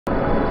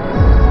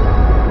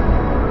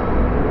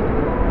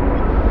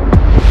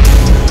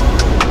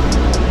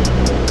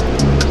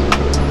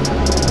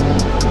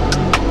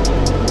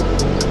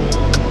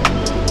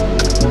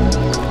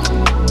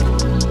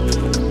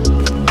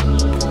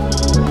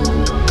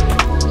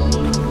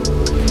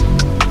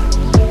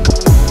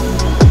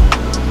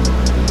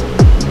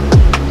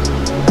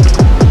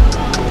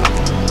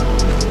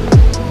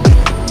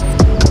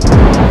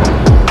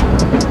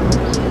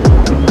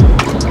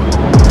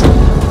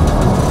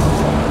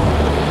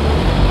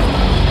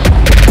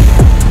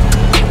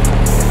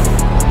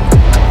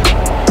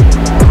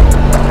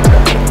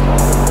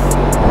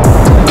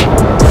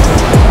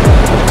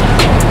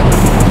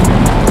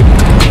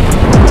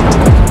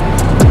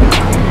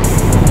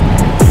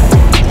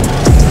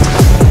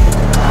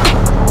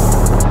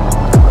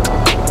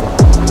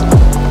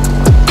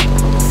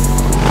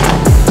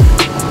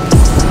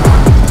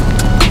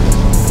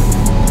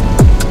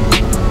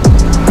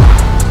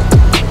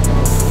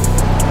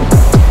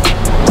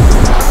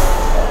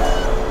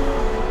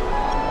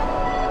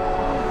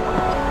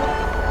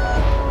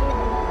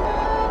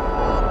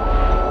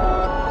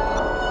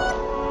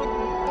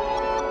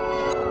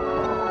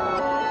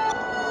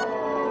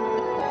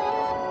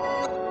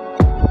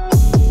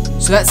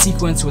So that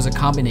sequence was a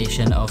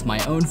combination of my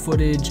own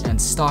footage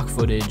and stock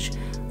footage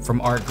from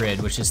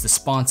ArtGrid, which is the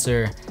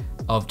sponsor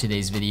of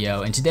today's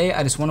video. And today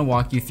I just want to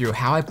walk you through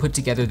how I put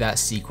together that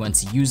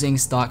sequence using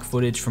stock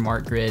footage from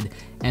ArtGrid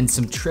and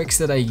some tricks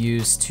that I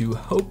use to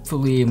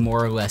hopefully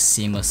more or less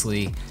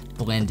seamlessly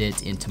blend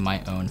it into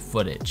my own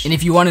footage. And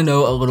if you want to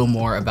know a little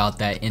more about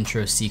that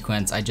intro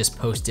sequence, I just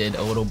posted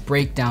a little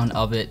breakdown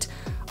of it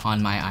on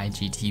my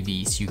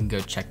IGTV, so you can go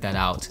check that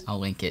out. I'll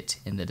link it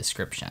in the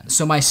description.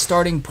 So my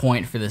starting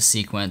point for this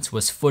sequence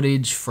was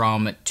footage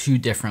from two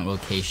different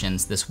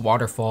locations, this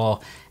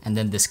waterfall and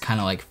then this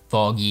kind of like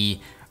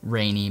foggy,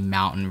 rainy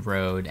mountain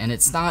road. And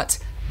it's not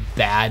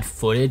bad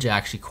footage, I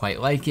actually quite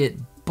like it,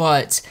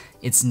 but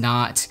it's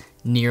not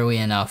nearly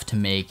enough to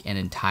make an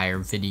entire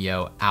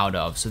video out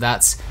of. So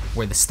that's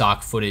where the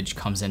stock footage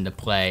comes into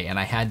play, and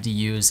I had to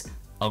use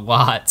a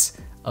lot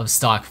of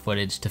stock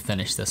footage to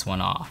finish this one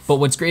off. But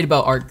what's great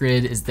about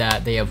ArtGrid is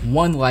that they have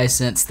one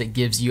license that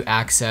gives you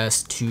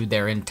access to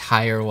their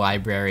entire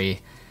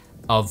library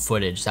of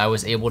footage. So I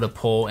was able to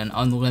pull an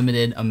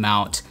unlimited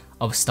amount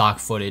of stock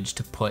footage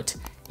to put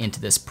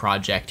into this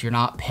project. You're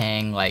not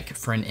paying like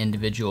for an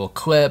individual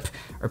clip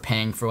or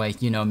paying for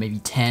like, maybe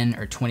 10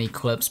 or 20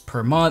 clips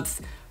per month.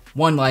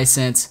 One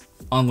license,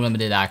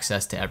 unlimited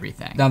access to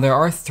everything. Now there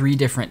are 3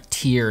 different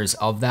tiers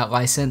of that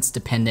license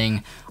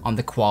depending on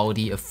the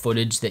quality of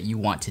footage that you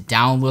want to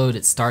download.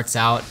 It starts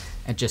out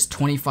at just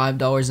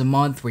 $25 a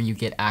month where you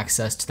get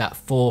access to that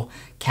full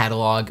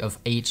catalog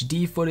of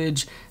HD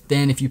footage.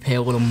 Then if you pay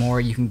a little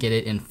more, you can get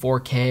it in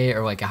 4K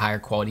or like a higher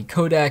quality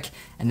codec,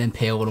 and then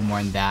pay a little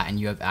more than that and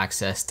you have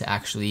access to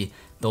actually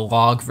the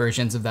log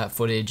versions of that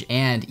footage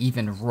and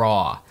even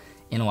raw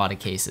in a lot of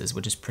cases,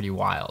 which is pretty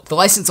wild. The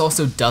license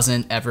also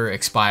doesn't ever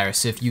expire,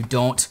 so if you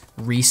don't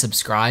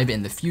resubscribe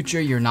in the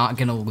future, you're not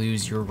gonna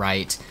lose your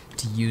right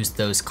to use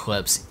those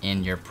clips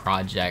in your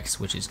projects,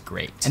 which is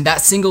great. And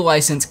that single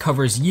license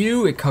covers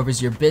you, it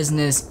covers your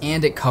business,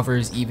 and it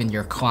covers even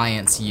your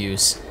client's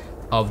use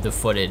of the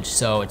footage.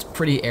 So it's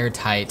pretty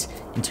airtight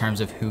in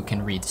terms of who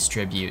can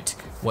redistribute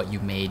what you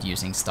made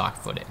using stock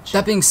footage.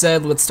 That being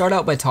said, let's start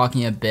out by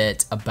talking a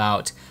bit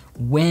about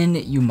when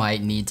you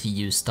might need to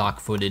use stock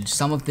footage,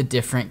 some of the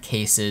different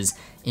cases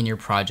in your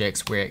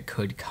projects where it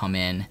could come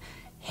in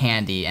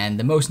handy. And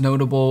the most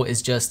notable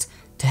is just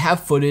to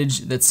have footage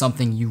that's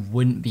something you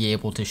wouldn't be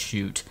able to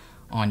shoot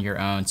on your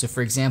own. So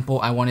for example,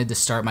 I wanted to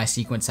start my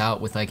sequence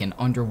out with like an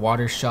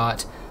underwater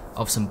shot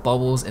of some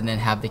bubbles and then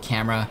have the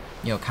camera,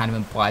 kind of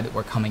imply that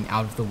we're coming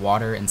out of the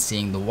water and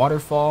seeing the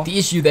waterfall. The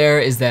issue there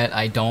is that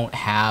I don't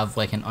have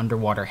like an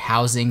underwater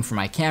housing for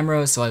my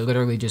camera, so I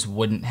literally just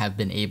wouldn't have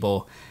been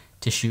able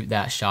to shoot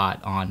that shot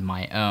on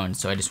my own.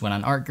 So I just went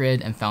on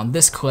ArtGrid and found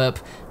this clip,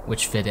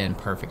 which fit in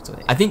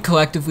perfectly. I think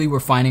collectively we're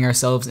finding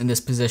ourselves in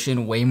this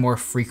position way more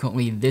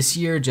frequently this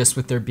year, just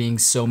with there being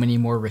so many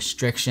more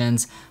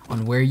restrictions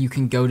on where you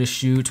can go to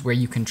shoot, where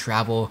you can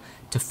travel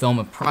to film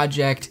a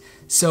project.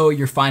 So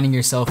you're finding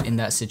yourself in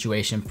that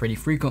situation pretty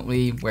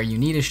frequently where you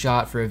need a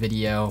shot for a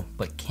video,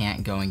 but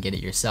can't go and get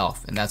it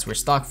yourself. And that's where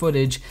stock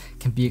footage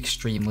can be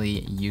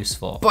extremely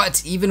useful.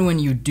 But even when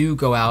you do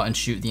go out and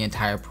shoot the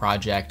entire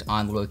project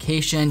on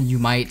location, you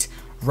might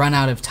run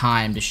out of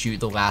time to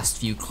shoot the last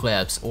few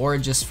clips or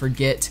just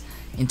forget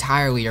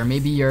entirely, or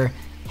maybe you're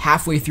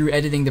halfway through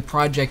editing the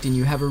project and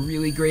you have a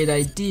really great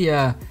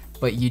idea,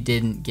 but you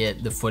didn't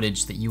get the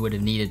footage that you would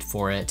have needed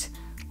for it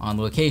on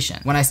location.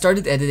 When I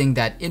started editing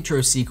that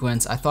intro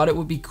sequence, I thought it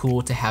would be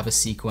cool to have a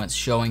sequence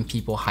showing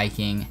people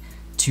hiking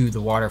to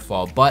the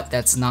waterfall, but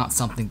that's not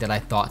something that I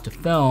thought to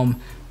film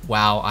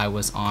while I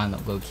was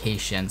on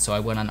location. So I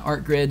went on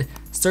ArtGrid,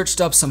 searched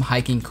up some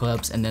hiking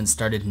clips, and then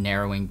started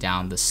narrowing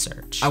down the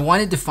search. I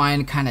wanted to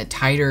find kind of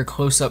tighter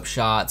close-up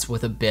shots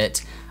with a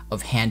bit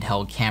of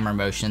handheld camera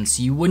motion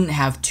so you wouldn't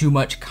have too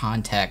much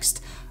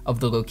context of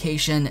the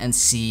location and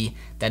see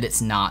that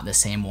it's not the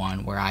same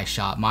one where I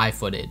shot my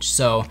footage.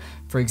 So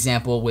for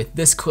example, with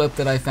this clip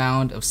that I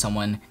found of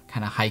someone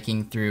kind of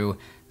hiking through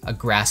a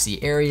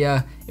grassy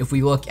area, if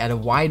we look at a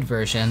wide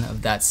version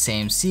of that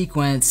same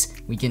sequence,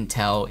 we can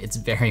tell it's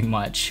very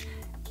much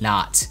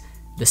not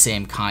the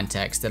same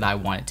context that I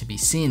want it to be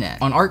seen in.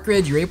 On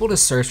ArtGrid, you're able to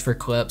search for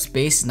clips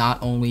based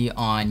not only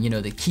on,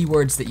 the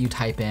keywords that you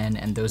type in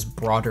and those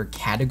broader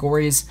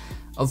categories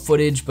of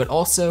footage, but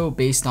also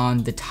based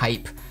on the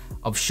type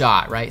of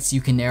shot, right? So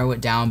you can narrow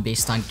it down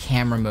based on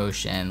camera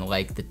motion,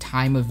 like the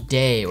time of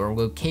day or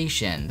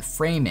location, the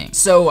framing.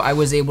 So I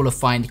was able to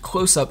find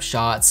close-up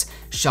shots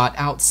shot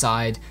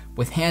outside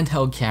with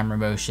handheld camera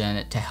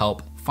motion to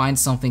help find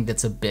something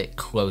that's a bit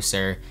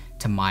closer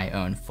to my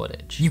own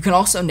footage. You can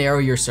also narrow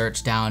your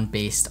search down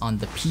based on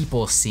the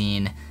people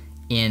seen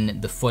in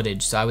the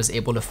footage. So I was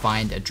able to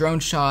find a drone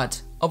shot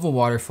of a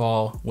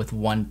waterfall with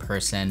one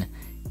person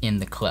in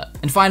the clip.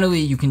 And finally,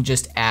 you can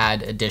just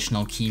add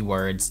additional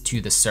keywords to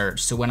the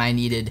search. So when I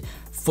needed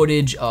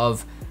footage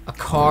of a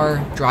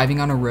car driving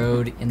on a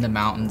road in the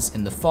mountains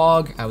in the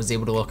fog, I was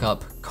able to look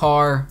up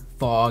car,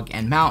 fog,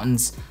 and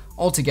mountains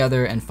all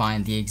together and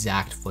find the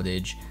exact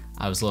footage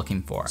I was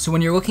looking for. So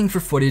when you're looking for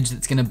footage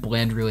that's gonna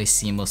blend really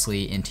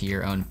seamlessly into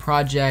your own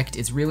project,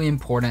 it's really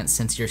important,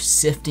 since you're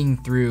sifting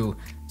through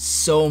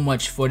so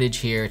much footage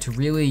here, to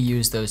really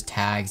use those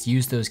tags,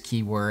 use those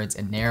keywords,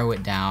 and narrow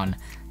it down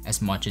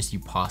as much as you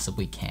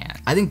possibly can.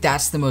 I think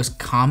that's the most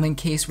common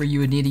case where you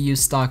would need to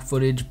use stock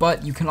footage,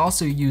 but you can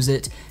also use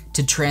it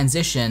to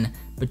transition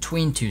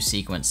between two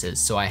sequences.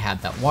 So I had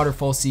that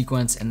waterfall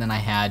sequence, and then I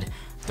had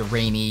the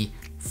rainy,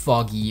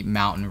 foggy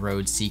mountain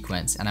road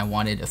sequence, and I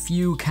wanted a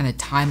few kind of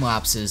time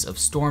lapses of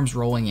storms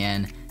rolling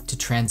in to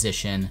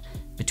transition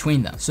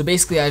between them. So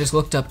basically I just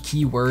looked up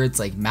keywords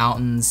like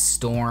mountains,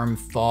 storm,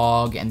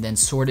 fog, and then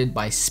sorted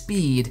by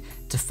speed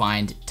to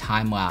find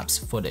time-lapse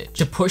footage.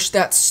 To push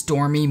that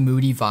stormy,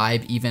 moody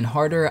vibe even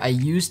harder, I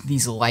used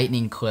these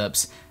lightning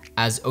clips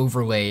as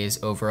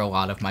overlays over a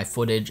lot of my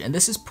footage, and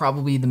this is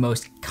probably the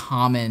most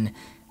common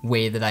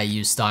way that I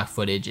use stock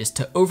footage, is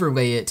to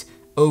overlay it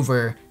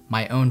over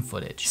my own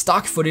footage.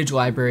 Stock footage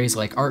libraries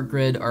like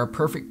ArtGrid are a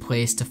perfect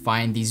place to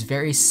find these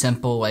very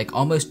simple, like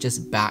almost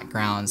just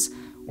backgrounds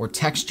or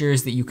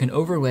textures that you can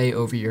overlay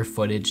over your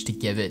footage to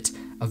give it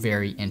a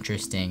very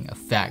interesting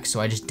effect. So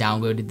I just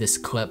downloaded this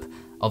clip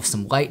of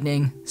some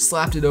lightning,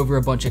 slapped it over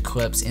a bunch of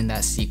clips in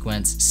that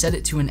sequence, set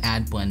it to an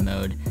add blend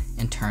mode,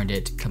 and turned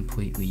it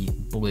completely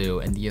blue.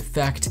 And the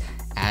effect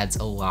adds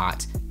a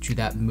lot to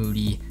that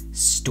moody,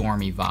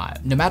 stormy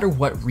vibe. No matter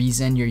what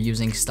reason you're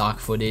using stock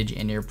footage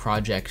in your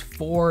project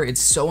for,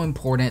 it's so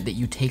important that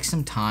you take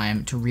some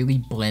time to really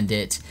blend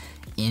it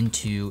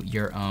into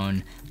your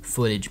own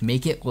footage.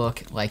 Make it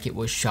look like it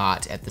was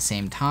shot at the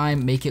same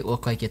time, make it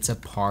look like it's a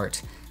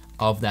part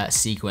of that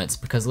sequence,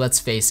 because let's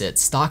face it,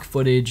 stock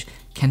footage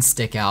can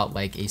stick out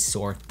like a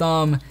sore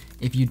thumb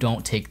if you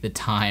don't take the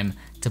time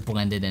to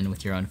blend it in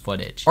with your own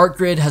footage.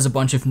 ArtGrid has a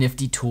bunch of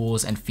nifty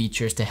tools and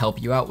features to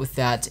help you out with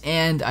that,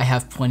 and I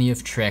have plenty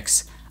of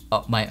tricks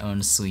up my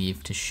own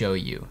sleeve to show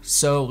you.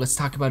 So let's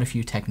talk about a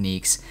few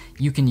techniques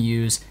you can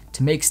use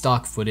to make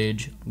stock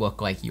footage look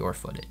like your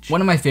footage.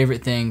 One of my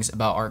favorite things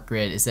about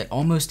ArtGrid is that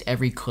almost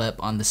every clip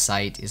on the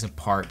site is a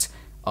part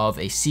of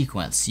a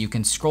sequence. You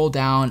can scroll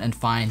down and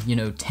find,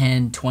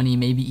 10, 20,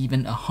 maybe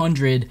even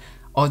 100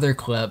 other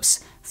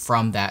clips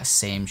from that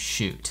same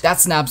shoot.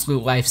 That's an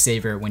absolute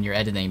lifesaver when you're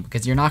editing,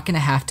 because you're not gonna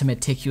have to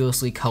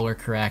meticulously color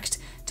correct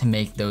to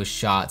make those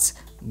shots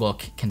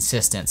look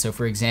consistent. So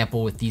for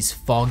example, with these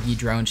foggy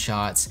drone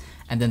shots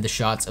and then the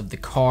shots of the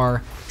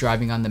car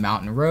driving on the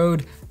mountain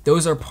road,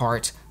 those are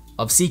part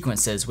of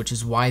sequences, which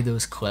is why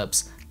those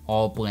clips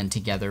all blend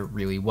together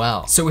really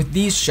well. So with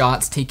these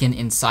shots taken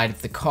inside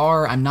of the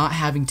car, I'm not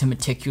having to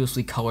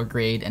meticulously color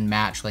grade and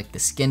match like the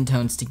skin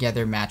tones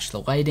together, match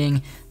the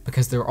lighting,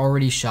 because they're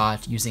already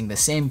shot using the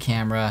same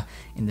camera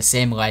in the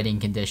same lighting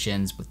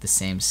conditions with the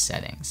same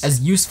settings.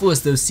 As useful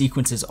as those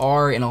sequences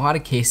are, in a lot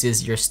of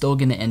cases, you're still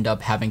gonna end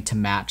up having to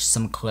match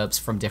some clips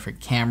from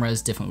different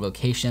cameras, different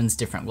locations,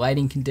 different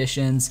lighting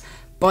conditions,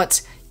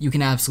 but you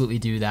can absolutely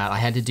do that. I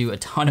had to do a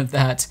ton of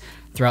that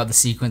throughout the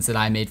sequence that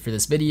I made for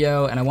this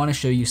video, and I wanna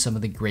show you some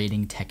of the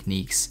grading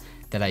techniques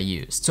that I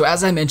used. So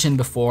as I mentioned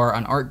before,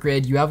 on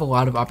ArtGrid, you have a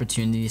lot of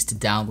opportunities to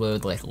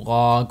download like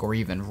log or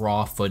even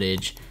raw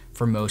footage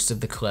for most of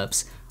the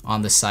clips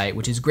on the site,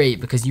 which is great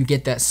because you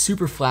get that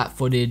super flat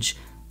footage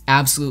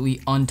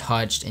absolutely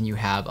untouched, and you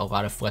have a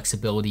lot of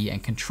flexibility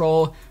and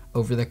control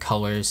over the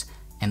colors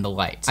and the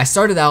light. I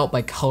started out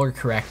by color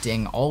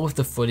correcting all of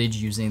the footage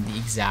using the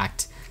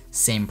exact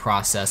same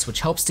process,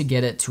 which helps to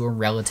get it to a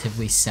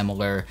relatively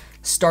similar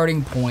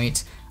starting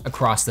point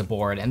across the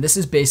board. And this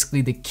is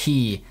basically the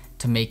key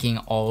to making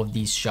all of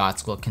these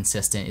shots look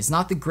consistent. It's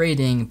not the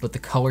grading, but the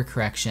color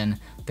correction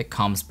that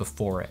comes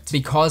before it.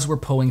 Because we're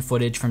pulling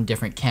footage from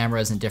different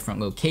cameras and different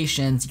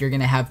locations, you're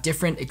gonna have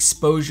different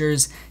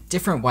exposures,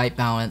 different white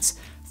balance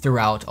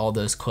throughout all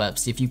those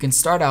clips. If you can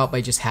start out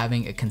by just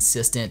having a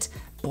consistent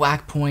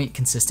black point,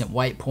 consistent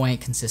white point,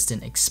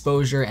 consistent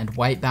exposure and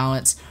white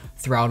balance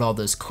throughout all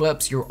those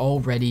clips, you're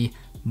already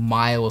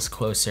miles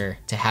closer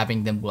to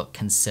having them look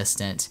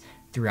consistent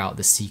throughout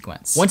the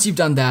sequence. Once you've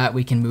done that,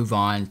 we can move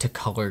on to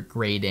color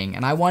grading.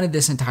 And I wanted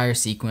this entire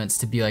sequence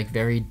to be like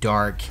very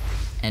dark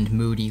and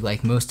moody,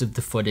 like most of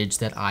the footage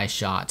that I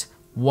shot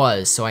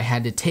was. So I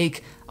had to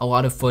take a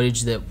lot of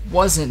footage that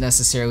wasn't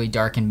necessarily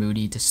dark and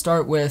moody to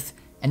start with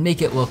and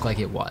make it look like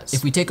it was.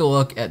 If we take a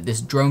look at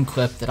this drone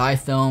clip that I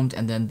filmed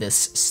and then this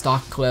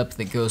stock clip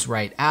that goes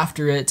right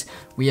after it,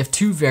 we have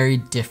two very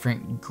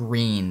different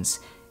greens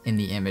in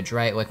the image,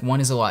 right? Like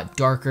one is a lot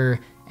darker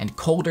and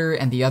colder,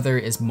 and the other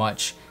is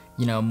much,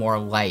 more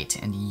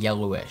light and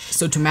yellowish.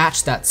 So to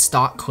match that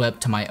stock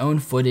clip to my own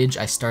footage,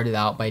 I started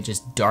out by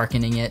just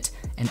darkening it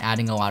and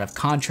adding a lot of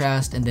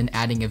contrast, and then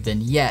adding a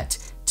vignette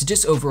to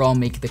just overall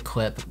make the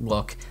clip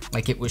look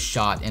like it was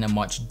shot in a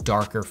much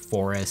darker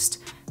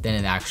forest than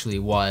it actually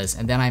was.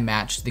 And then I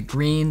matched the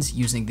greens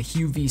using the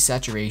hue V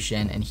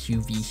saturation and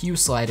hue V hue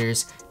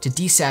sliders to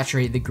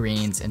desaturate the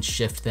greens and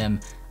shift them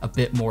a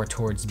bit more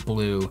towards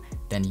blue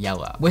than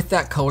yellow. With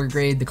that color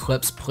grade, the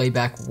clips play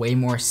back way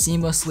more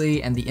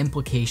seamlessly, and the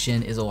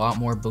implication is a lot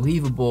more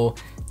believable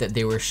that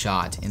they were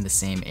shot in the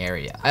same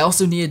area. I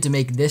also needed to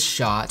make this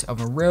shot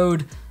of a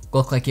road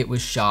look like it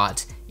was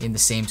shot in the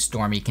same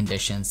stormy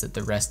conditions that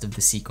the rest of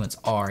the sequence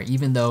are,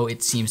 even though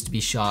it seems to be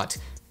shot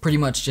pretty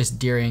much just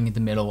during the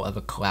middle of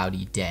a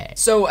cloudy day.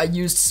 So I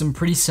used some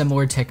pretty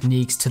similar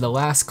techniques to the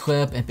last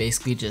clip and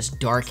basically just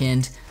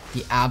darkened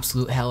the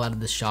absolute hell out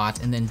of the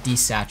shot and then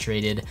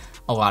desaturated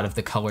a lot of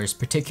the colors,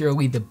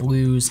 particularly the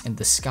blues in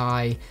the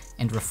sky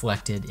and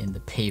reflected in the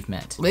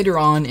pavement. Later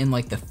on in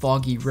like the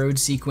foggy road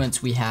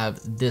sequence, we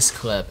have this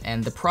clip,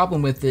 and the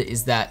problem with it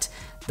is that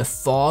the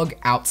fog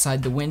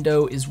outside the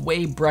window is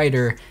way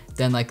brighter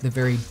than like the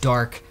very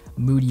dark,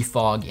 moody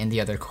fog in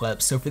the other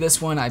clips. So for this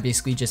one, I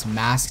basically just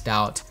masked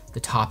out the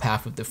top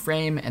half of the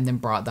frame and then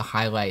brought the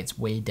highlights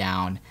way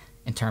down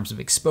in terms of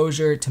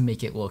exposure to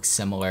make it look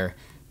similar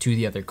to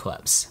the other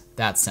clips.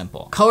 That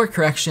simple. Color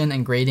correction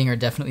and grading are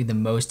definitely the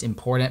most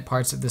important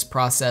parts of this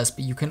process,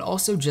 but you can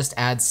also just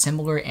add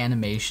similar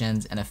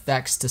animations and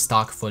effects to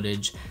stock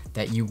footage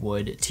that you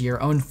would to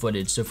your own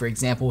footage. So for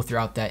example,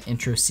 throughout that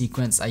intro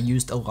sequence, I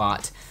used a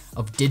lot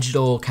of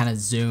digital kind of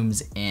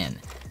zooms in.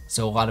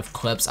 So a lot of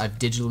clips I've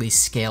digitally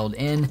scaled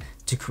in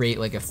to create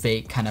like a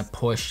fake kind of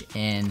push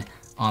in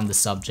on the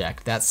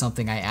subject. That's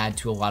something I add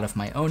to a lot of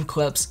my own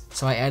clips,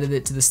 so I added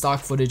it to the stock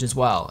footage as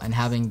well, and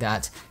having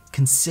that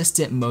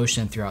consistent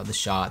motion throughout the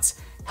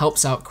shots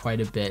helps out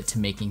quite a bit to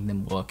making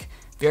them look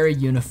very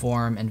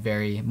uniform and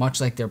very much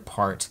like they're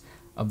part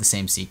of the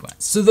same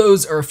sequence. So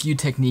those are a few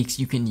techniques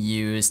you can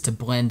use to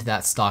blend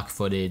that stock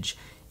footage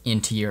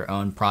into your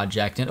own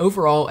project. And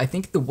overall, I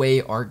think the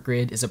way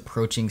ArtGrid is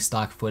approaching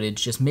stock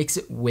footage just makes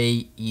it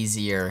way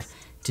easier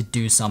to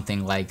do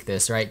something like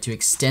this, right? To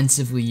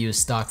extensively use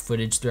stock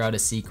footage throughout a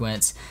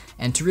sequence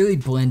and to really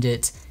blend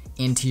it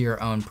into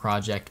your own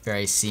project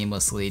very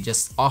seamlessly.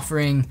 Just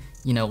offering,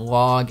 you know,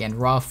 log and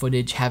raw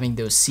footage, having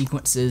those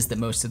sequences that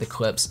most of the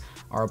clips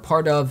are a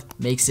part of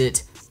makes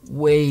it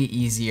way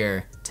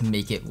easier to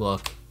make it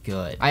look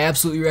good. I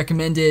absolutely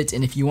recommend it,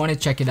 and if you want to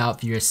check it out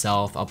for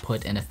yourself, I'll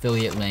put an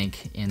affiliate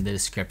link in the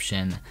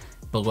description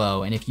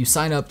below. And if you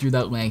sign up through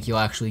that link, you'll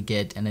actually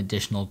get an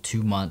additional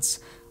 2 months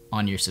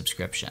on your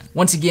subscription.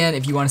 Once again,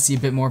 if you want to see a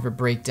bit more of a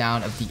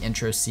breakdown of the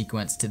intro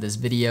sequence to this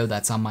video,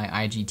 that's on my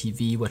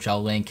IGTV, which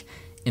I'll link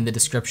in the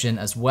description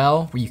as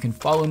well, where you can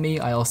follow me.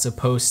 I also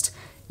post,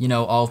 you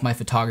know, all of my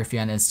photography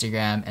on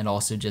Instagram and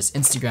also just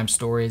Instagram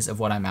stories of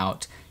what I'm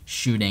out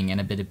shooting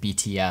and a bit of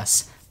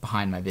BTS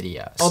behind my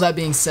videos. All that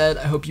being said,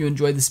 I hope you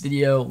enjoyed this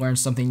video, learned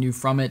something new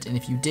from it, and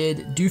if you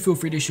did, do feel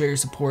free to share your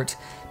support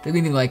by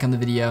leaving a like on the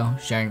video,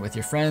 sharing it with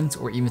your friends,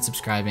 or even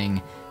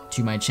subscribing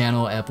to my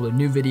channel. I upload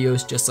new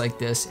videos just like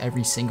this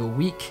every single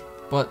week.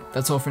 But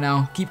that's all for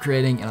now. Keep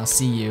creating, and I'll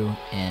see you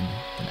in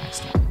the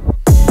next one.